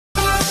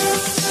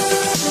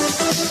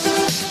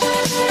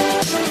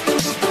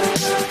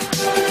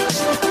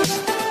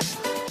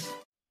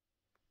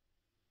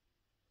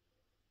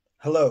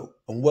Hello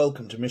and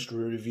welcome to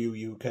Mystery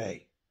Review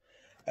UK.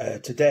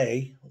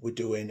 Today we're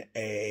doing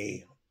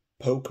a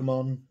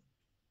Pokemon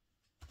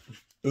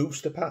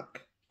booster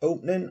pack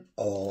opening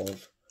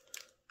of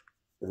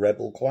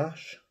Rebel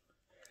Clash.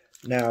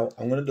 Now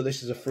I'm going to do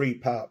this as a free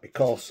part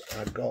because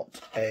I got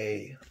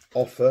a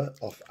offer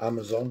off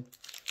Amazon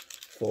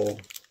for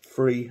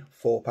free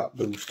 4-pack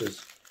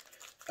boosters.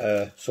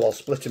 So I'll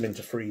split them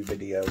into 3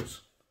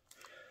 videos.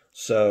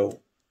 So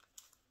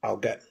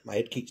my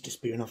head keeps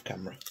disappearing off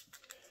camera.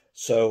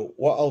 So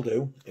what I'll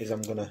do is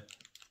I'm going to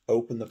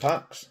open the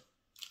packs,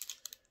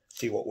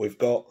 see what we've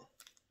got,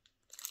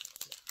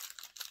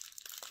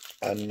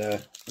 and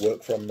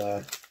work from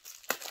there.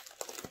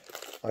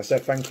 I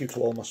said thank you to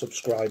all my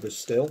subscribers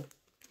still.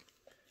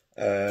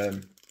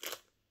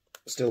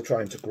 Still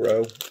trying to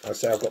grow. I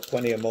say I've got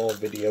plenty of more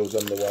videos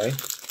on the way.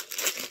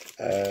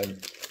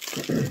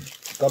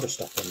 Got to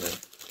stop on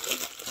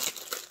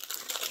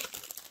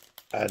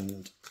there.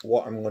 And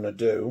what I'm going to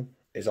do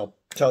is I'll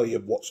tell you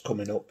what's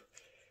coming up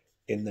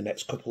in the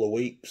next couple of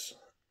weeks,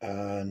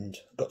 and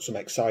got some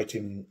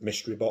exciting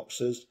mystery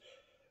boxes,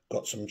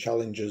 got some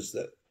challenges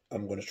that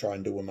I'm going to try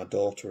and do with my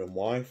daughter and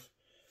wife,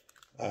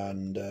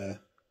 and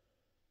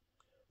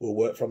we'll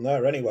work from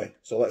there anyway.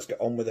 So let's get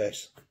on with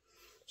this.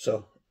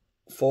 So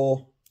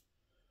 4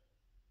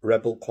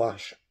 Rebel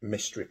Clash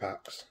mystery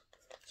packs.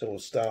 So we'll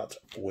start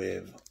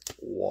with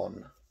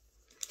 1.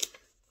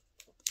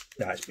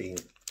 Now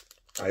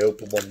I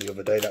opened one the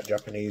other day, that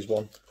Japanese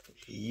one.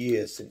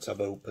 Years since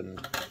I've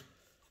opened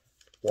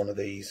one of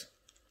these.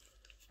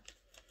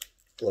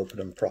 I'll open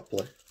them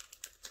properly.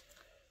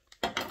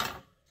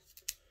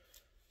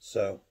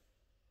 So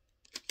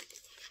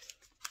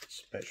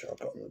let's make sure I've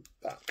got them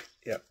back.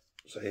 Yep.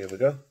 So here we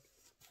go.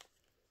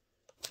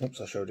 Oops,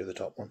 I showed you the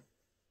top one.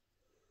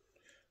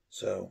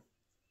 So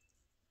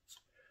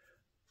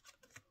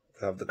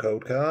we have the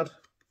code card.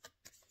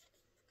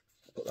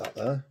 Put that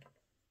there.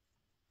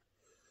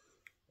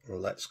 Well,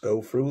 let's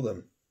go through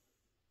them.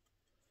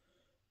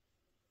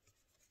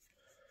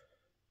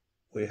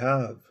 We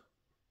have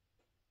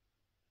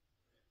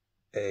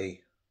a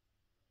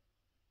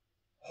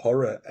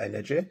horror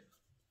energy.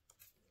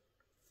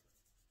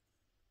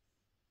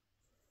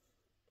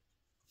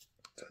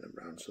 Turn them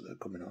around so they're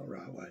coming out the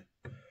right way.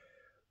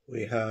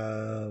 We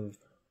have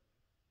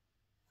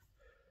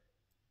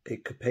a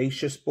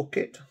capacious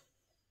bucket.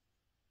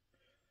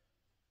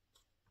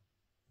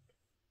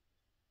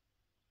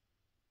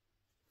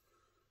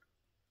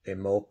 A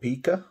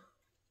Morpeka.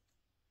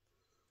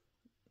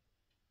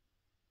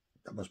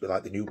 That must be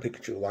like the new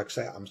Pikachu. Like I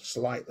say, I'm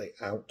slightly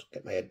out.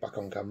 Get my head back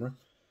on camera.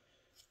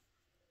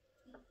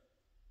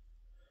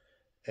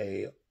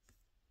 A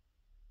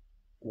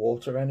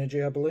water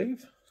energy, I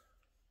believe.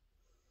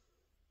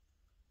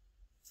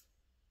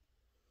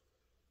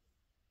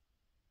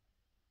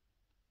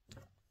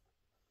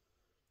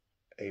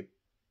 A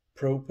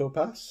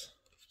Probopass.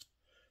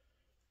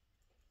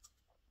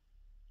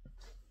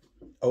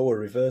 Oh, a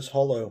reverse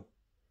holo.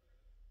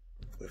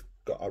 We've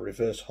got a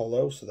reverse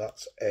holo, so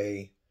that's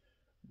a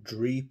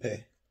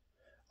Dreepy.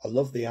 I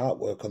love the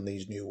artwork on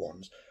these new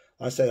ones.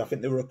 I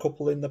think there were a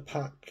couple in the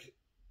pack,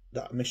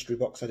 that mystery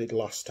box I did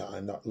last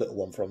time, that little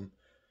one from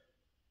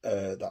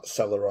that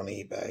seller on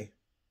eBay.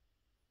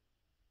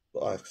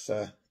 But like I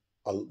say,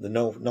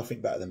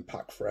 nothing better than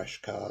pack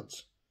fresh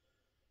cards.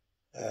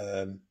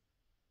 But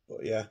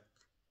yeah,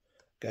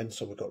 again,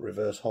 so we've got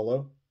reverse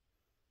holo.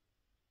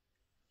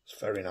 It's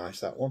very nice,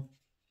 that one.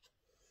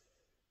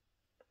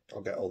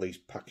 I'll get all these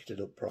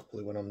packaged up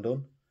properly when I'm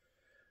done.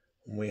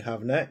 And we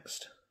have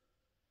next,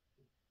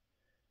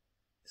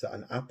 is that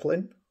an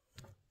Applin?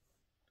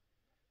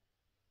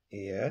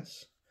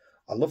 Yes.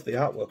 I love the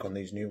artwork on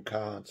these new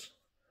cards.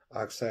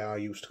 Like I say, I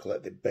used to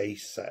collect the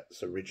base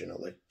sets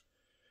originally,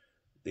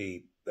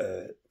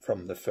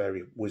 from the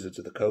Fairy Wizards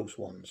of the Coast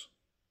ones.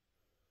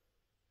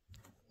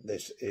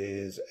 This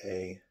is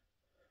a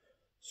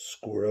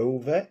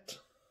Scrovet.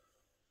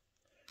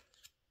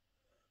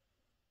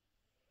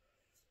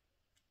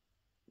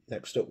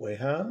 Next up we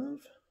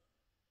have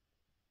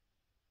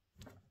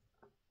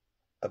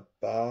a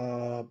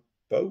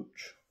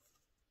Barboach.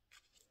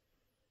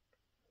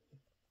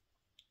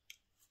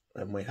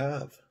 And we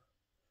have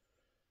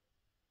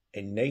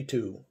a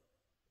Natu.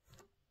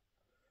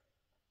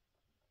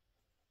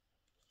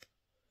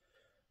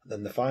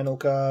 Then the final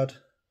card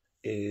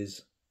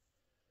is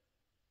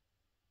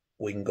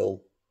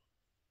Wingull.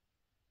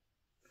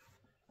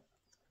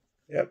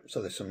 Yep,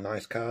 so there's some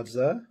nice cards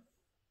there.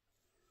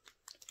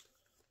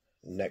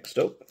 Next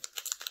up,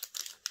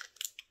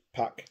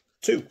 pack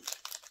 2.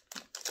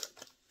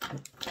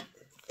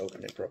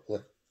 Open it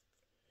properly.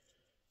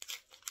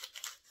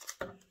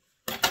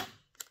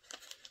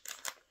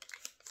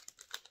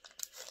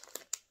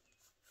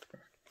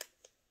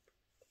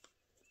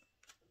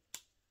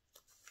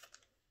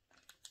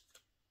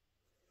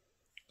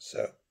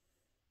 So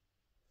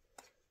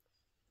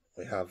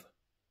we have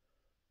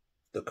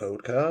the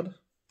code card.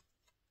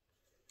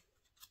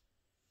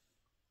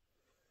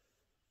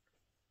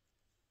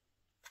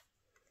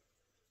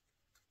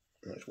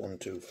 It's 1,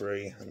 2,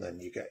 3, and then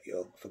you get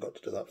your, forgot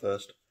to do that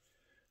first,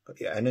 got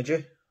your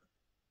energy,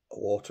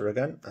 water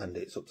again, and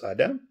it's upside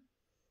down.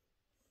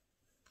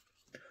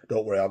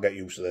 Don't worry, I'll get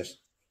used to this.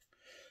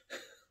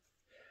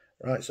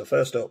 Right, so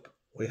first up,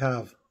 we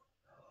have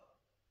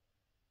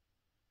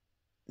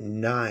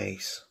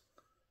nice.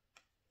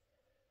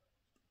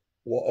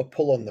 What a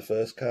pull on the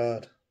first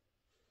card.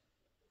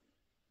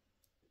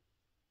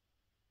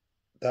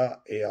 I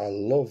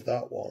love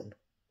that one.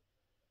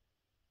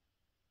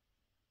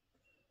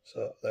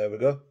 So there we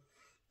go.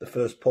 The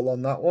first pull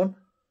on that one.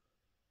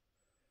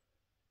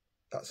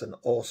 That's an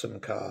awesome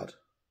card.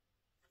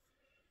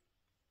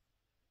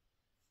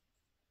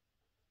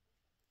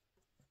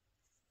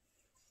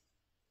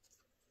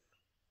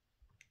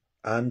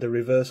 And a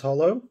reverse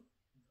holo.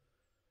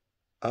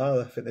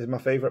 I think this is my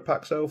favourite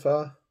pack so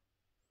far.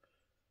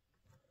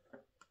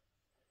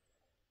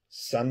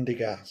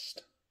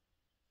 Sandygast.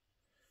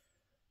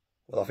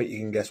 Well, I think you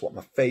can guess what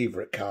my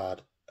favourite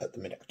card at the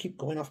minute. I keep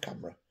going off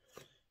camera.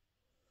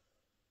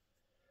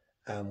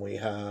 And we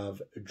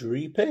have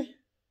Dreepy,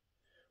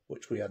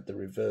 which we had the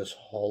reverse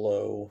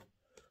holo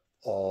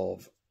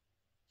of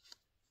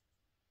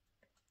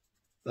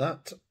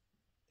that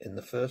in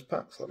the first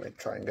pack. So let me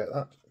try and get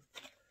that.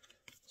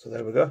 So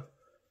there we go.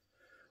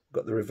 We've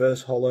got the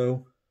reverse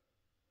holo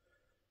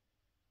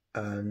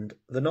and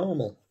the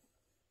normal.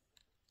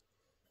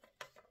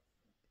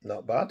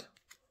 Not bad.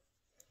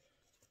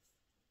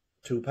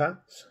 2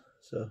 packs.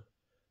 So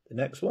the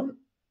next one,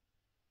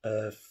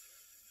 it's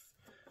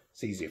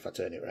easy if I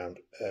turn it around.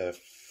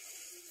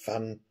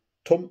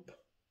 Phantump.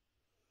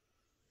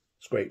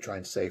 It's great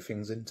trying to say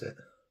things, isn't it?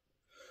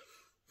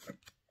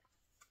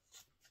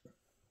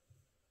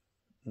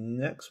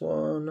 Next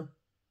one.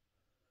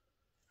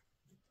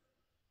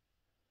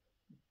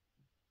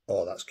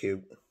 Oh, that's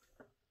cute.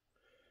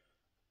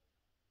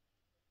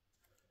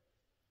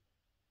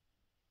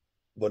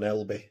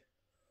 Bunelby.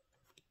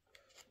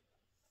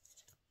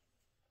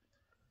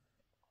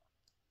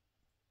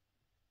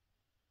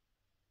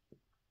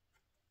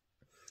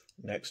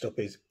 Next up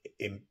is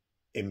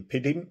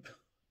Impidimp.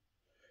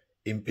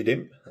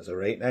 Impidimp, that's a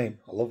great name.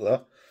 I love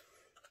that.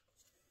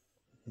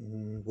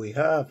 We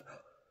have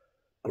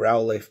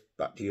Growlithe,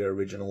 back to your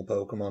original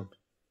Pokemon.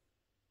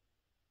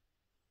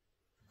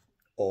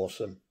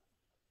 Awesome.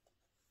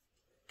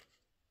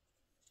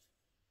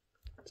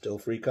 Still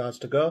 3 cards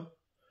to go.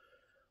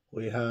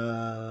 We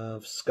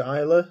have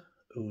Skylar,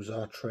 who's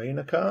our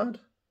trainer card.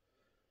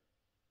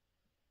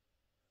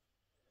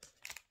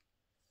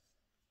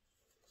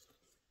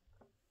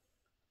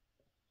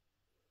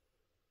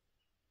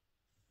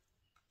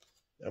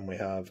 And we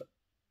have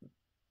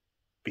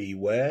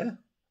Beware,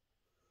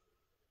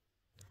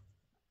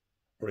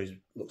 where he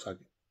looks like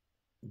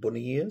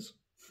bunny ears.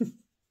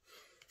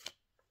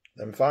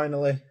 Then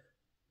finally,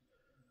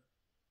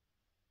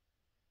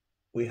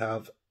 we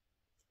have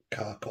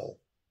Carkol.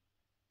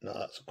 Now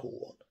that's a cool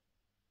one.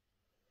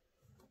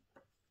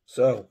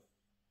 So,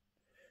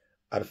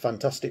 had a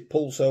fantastic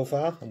pull so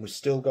far, and we've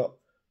still got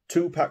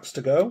 2 packs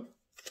to go.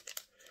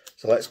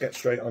 So let's get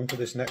straight on to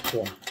this next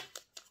one.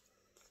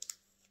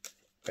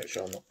 Make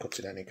sure I'm not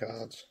cutting any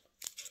cards.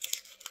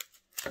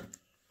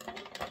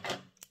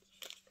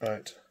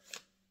 Right,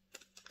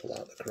 pull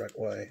out the correct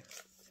way.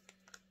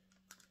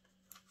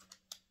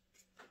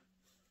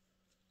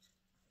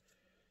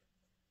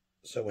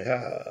 So we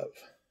have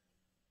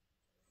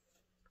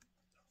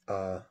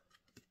our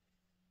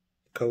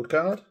code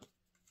card.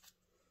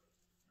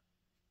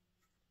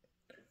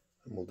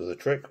 And we'll do the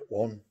trick.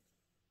 1,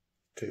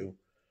 2,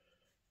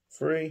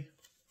 3.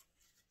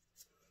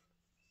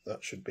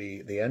 That should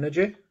be the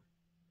energy.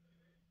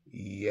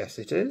 Yes,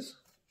 it is.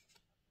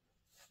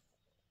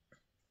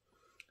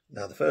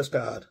 Now the first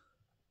card,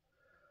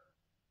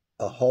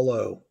 a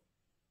holo.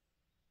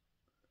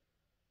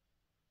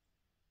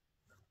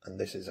 And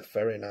this is a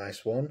very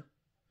nice one.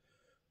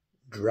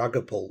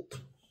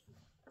 Dragapult.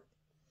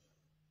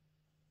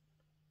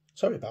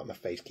 Sorry about my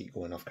face keep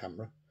going off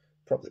camera.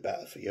 Probably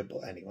better for you,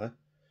 but anyway.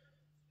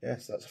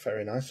 Yes, that's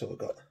very nice. So we've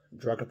got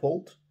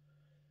Dragapult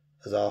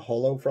as our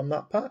holo from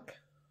that pack.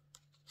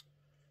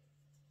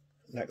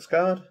 Next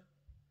card,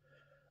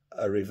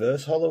 a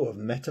reverse holo of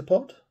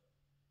Metapod.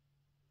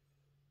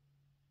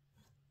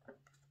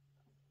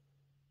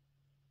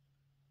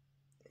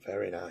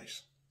 Very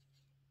nice.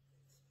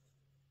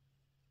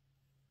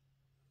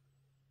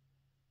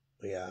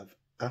 We have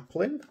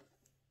Applin.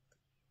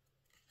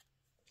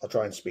 I'll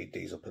try and speed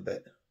these up a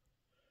bit.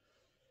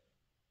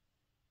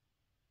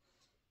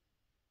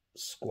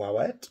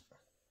 Squawette.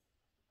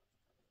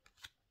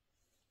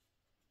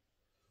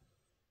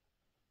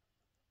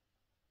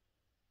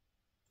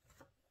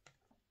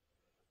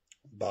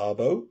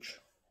 Barboach.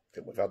 I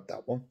think we've had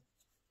that one.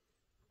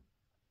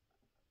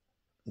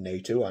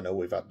 Natu, I know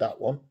we've had that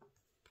one.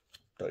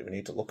 Don't even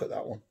need to look at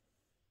that one.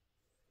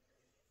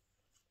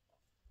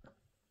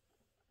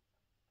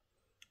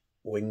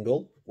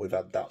 Wingle, we've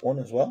had that one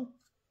as well.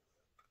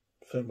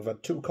 So we've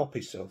had 2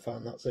 copies so far,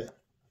 and that's it.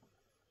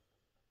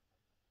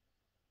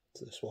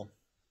 It's this one.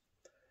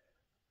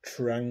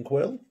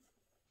 Tranquil.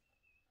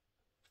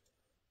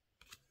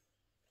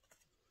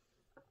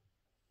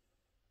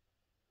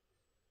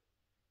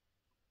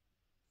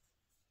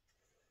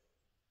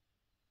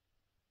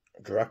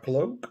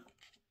 Dracloak,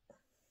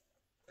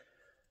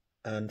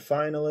 and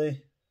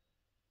finally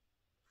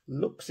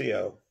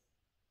Luxio.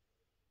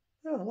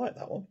 Oh, I like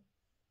that one.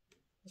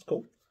 That's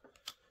cool.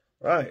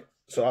 Right,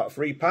 so out of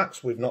 3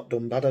 packs, we've not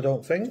done bad, I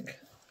don't think.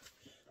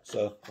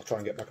 So I'll try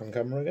and get back on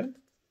camera again.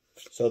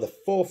 So the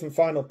 4th and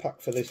final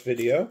pack for this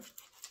video.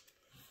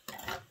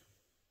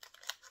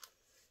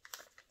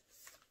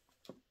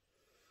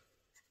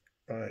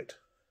 Right.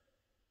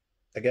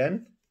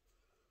 Again,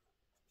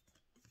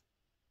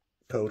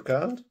 code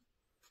card.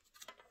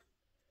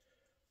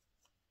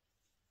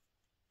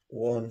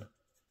 1,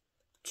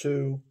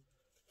 2,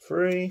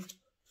 3.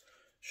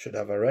 Should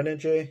have our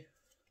energy.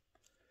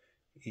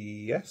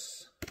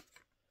 Yes.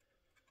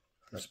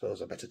 I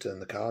suppose I better turn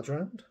the cards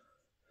around.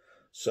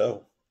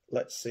 So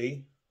let's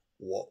see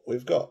what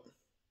we've got.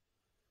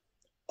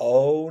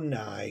 Oh,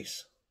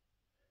 nice.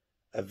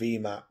 A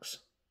VMAX.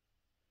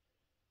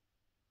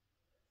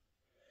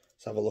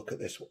 Let's have a look at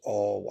this.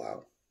 Oh,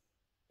 wow.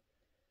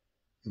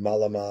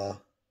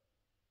 Malamar.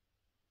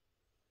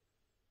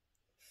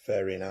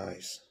 Very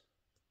nice.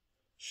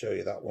 Show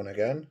you that one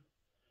again.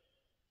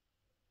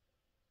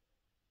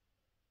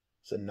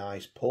 It's a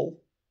nice pull.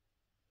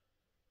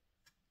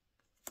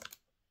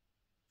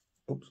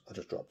 Oops, I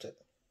just dropped it.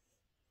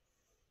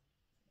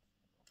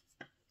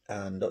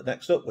 And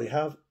next up we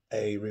have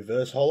a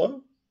reverse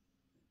holo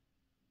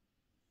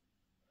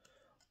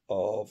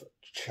of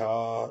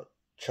Charger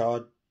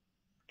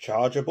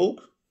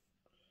Bug.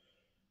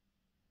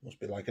 Must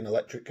be like an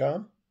electric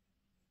car.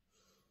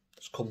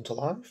 It's come to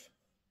life.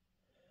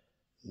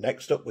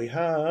 Next up we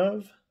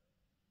have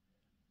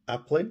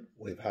Applin.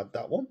 We've had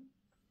that one.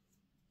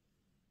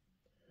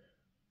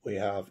 We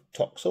have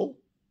Toxel.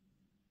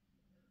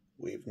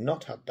 We've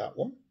not had that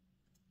one.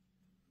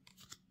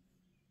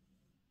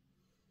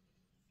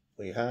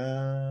 We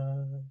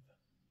have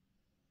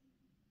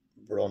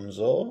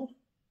Bronzor.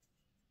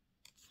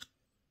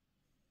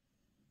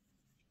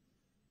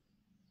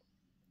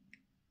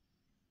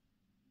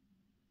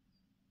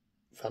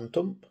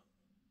 Phantom.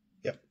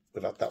 Yep,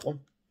 we've had that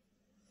one.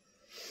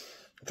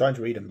 I'm trying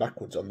to read them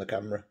backwards on the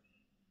camera.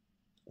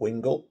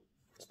 Wingle.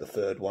 It's the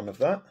 3rd one of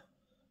that.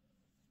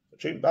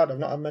 Which ain't bad, I've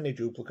not had many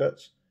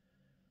duplicates.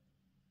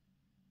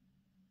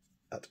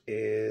 That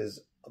is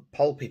a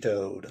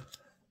Palpitoad.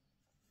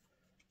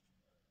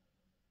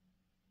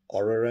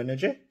 Aura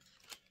Energy.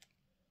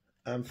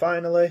 And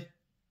finally,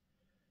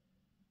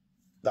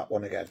 that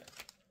one again.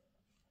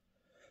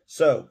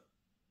 So,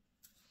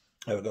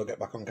 there we go, get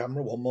back on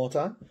camera one more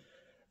time.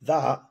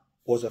 That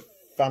was a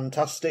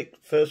fantastic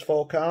first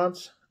 4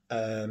 cards.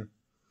 And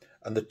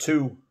the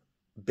 2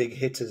 big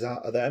hitters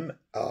out of them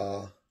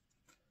are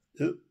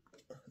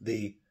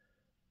the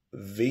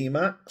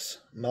VMAX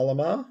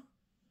Malamar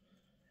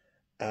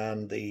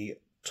and the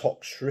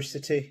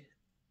Toxtricity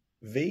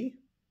V.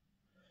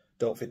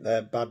 Don't think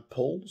they're bad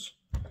pulls.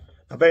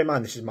 Now bear in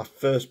mind this is my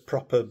first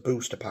proper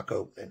booster pack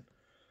opening,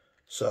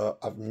 so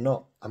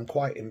I'm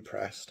quite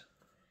impressed.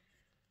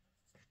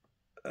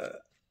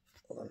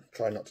 Hold on,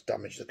 try not to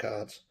damage the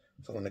cards.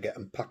 So I'm going to get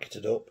them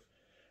packeted up.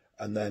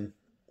 And then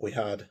we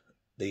had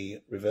the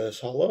reverse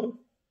holo,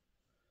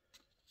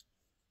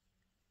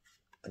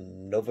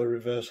 another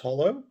reverse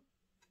holo,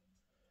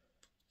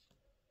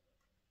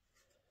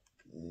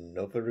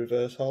 another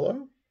reverse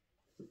holo.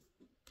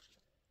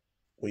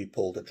 We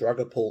pulled a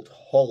Dragapult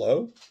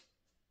holo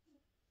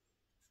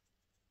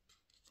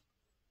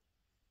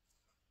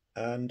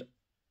and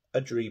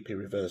a Dreepy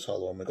reverse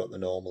holo, and we got the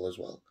normal as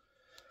well.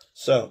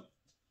 So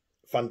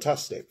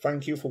fantastic.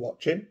 Thank you for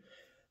watching.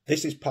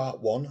 This is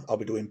part 1. I'll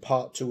be doing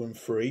part 2 and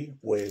 3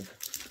 with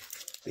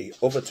the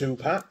other 2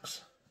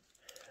 packs.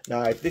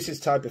 Now, if this is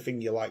the type of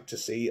thing you like to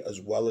see, as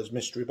well as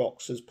mystery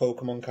boxes,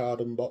 Pokemon card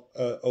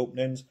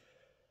openings,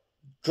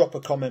 drop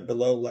a comment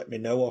below, let me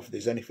know. If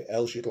there's anything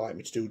else you'd like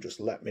me to do, just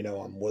let me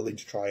know. I'm willing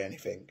to try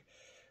anything.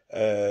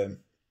 I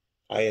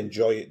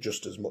enjoy it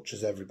just as much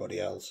as everybody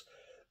else.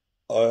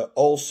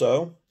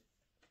 Also,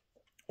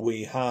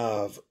 we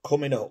have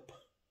coming up,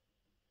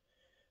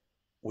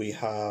 we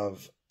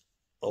have,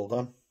 hold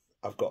on,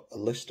 I've got a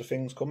list of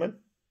things coming.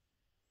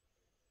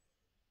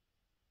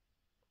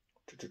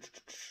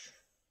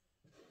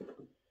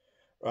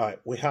 Right,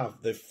 we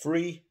have the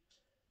 3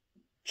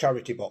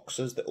 charity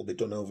boxes that will be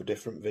done over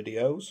different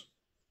videos.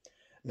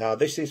 Now,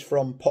 this is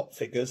from Pop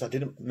Figures. I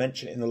didn't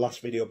mention it in the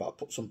last video, but I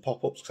put some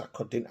pop-ups because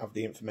I didn't have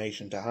the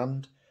information to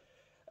hand.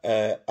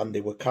 And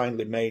they were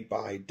kindly made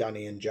by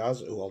Danny and Jazz,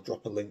 who I'll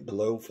drop a link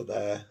below for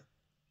their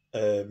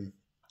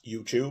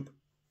YouTube.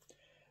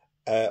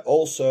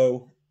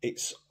 Also,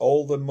 it's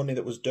all the money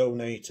that was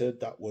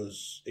donated. It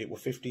was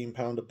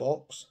 £15 a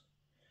box.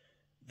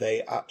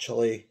 They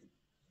actually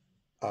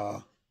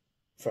are,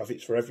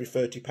 it's for every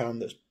 £30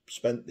 that's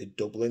spent, they're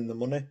doubling the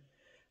money,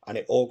 and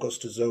it all goes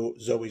to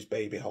Zoe's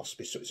Baby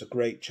Hospice. So it's a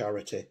great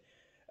charity.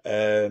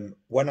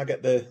 When I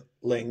get the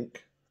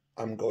link,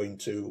 I'm going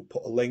to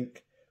put a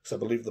link, because I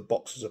believe the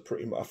boxes are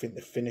pretty much, I think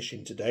they're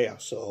finishing today, I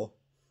saw.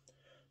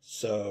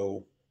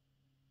 So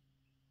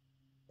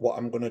what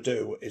I'm going to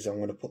do is I'm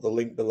going to put the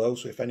link below,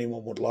 so if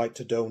anyone would like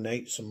to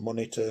donate some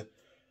money to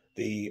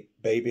the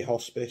baby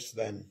hospice,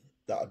 then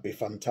that would be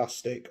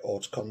fantastic. Or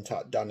to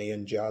contact Danny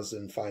and Jazz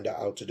and find out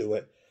how to do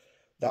it,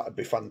 that would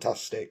be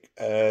fantastic.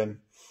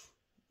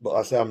 But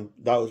I say,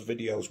 those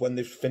videos, when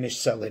they've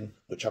finished selling,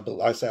 which I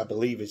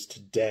believe is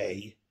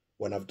today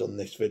when I've done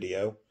this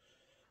video,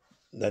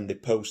 then they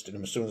posted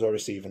them. As soon as I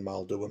receive them,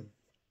 I'll do them.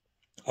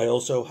 I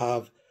also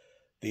have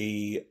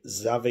the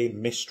Zavi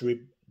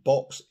mystery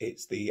box.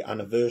 It's the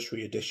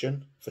anniversary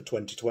edition for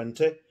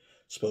 2020. It's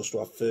supposed to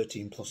have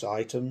 13 plus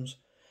items.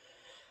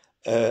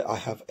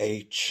 I have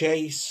a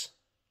Chase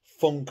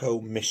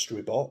Funko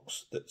mystery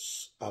box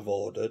I've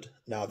ordered.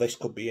 Now this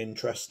could be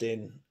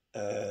interesting.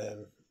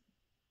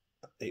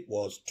 It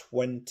was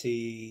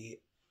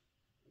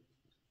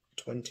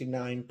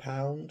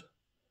 £29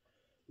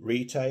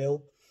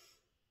 retail,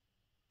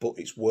 but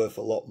it's worth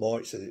a lot more.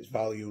 It says it's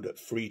valued at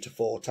 3 to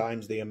 4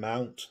 times the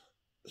amount.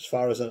 As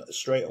far as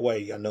straight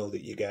away, I know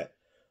that you get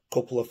a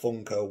couple of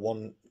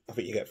Funko. I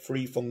think you get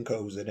 3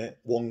 Funkos in it,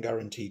 1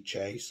 guaranteed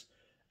Chase,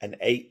 and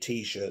 8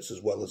 t-shirts,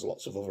 as well as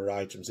lots of other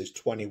items. There's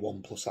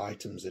 21 plus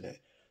items in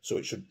it, so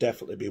it should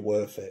definitely be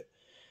worth it.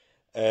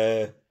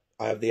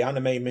 I have the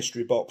anime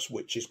mystery box,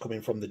 which is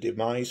coming from the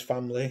Demise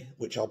family,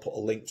 which I'll put a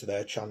link to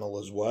their channel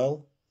as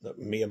well, that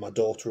me and my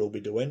daughter will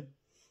be doing.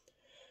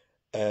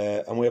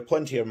 And we have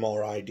plenty of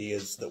more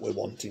ideas that we're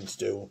wanting to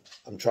do.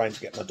 I'm trying to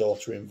get my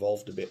daughter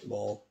involved a bit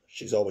more.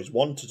 She's always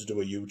wanted to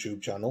do a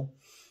YouTube channel,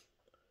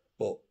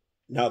 but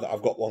now that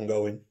I've got one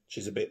going,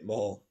 she's a bit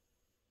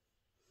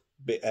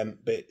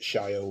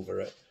shy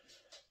over it.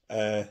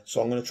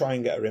 So I'm going to try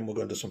and get her in. We're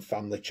going to do some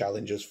family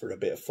challenges for a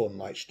bit of fun,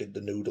 like she did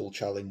the noodle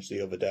challenge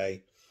the other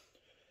day.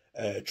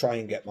 Try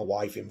and get my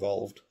wife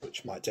involved,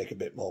 which might take a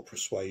bit more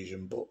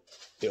persuasion, but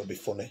it'll be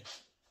funny.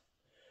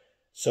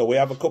 So we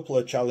have a couple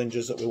of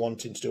challenges that we're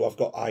wanting to do. I've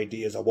got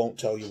ideas. I won't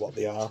tell you what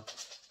they are.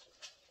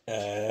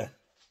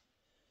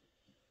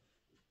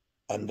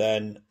 And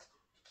then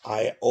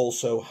I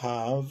also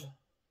have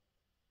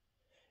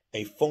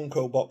a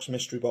Funko box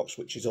mystery box,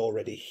 which is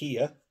already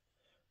here,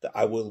 that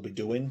I will be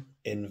doing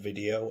in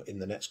video in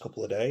the next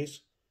couple of days.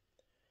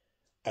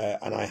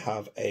 And I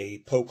have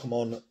a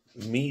Pokemon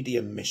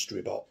medium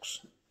mystery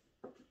box,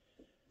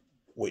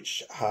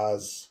 which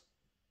has,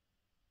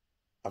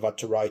 I've had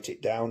to write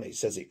it down. It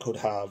says it could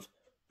have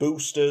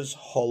boosters,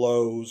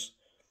 holos,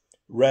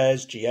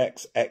 rares,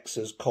 GX,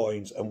 X's,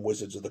 coins, and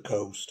Wizards of the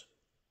Coast.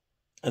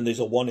 And there's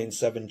a 1 in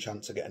 7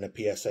 chance of getting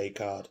a PSA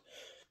card.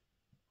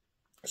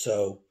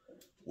 So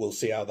we'll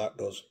see how that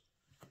goes.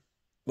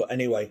 But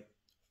anyway,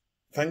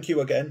 thank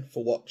you again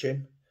for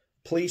watching.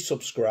 Please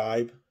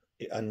subscribe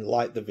and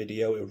like the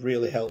video. It would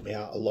really help me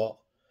out a lot.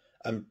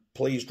 And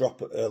please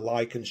drop a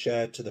like and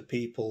share to the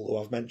people who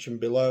I've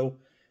mentioned below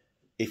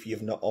if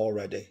you've not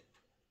already.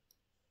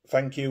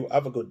 Thank you.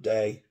 Have a good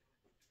day.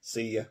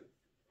 See ya.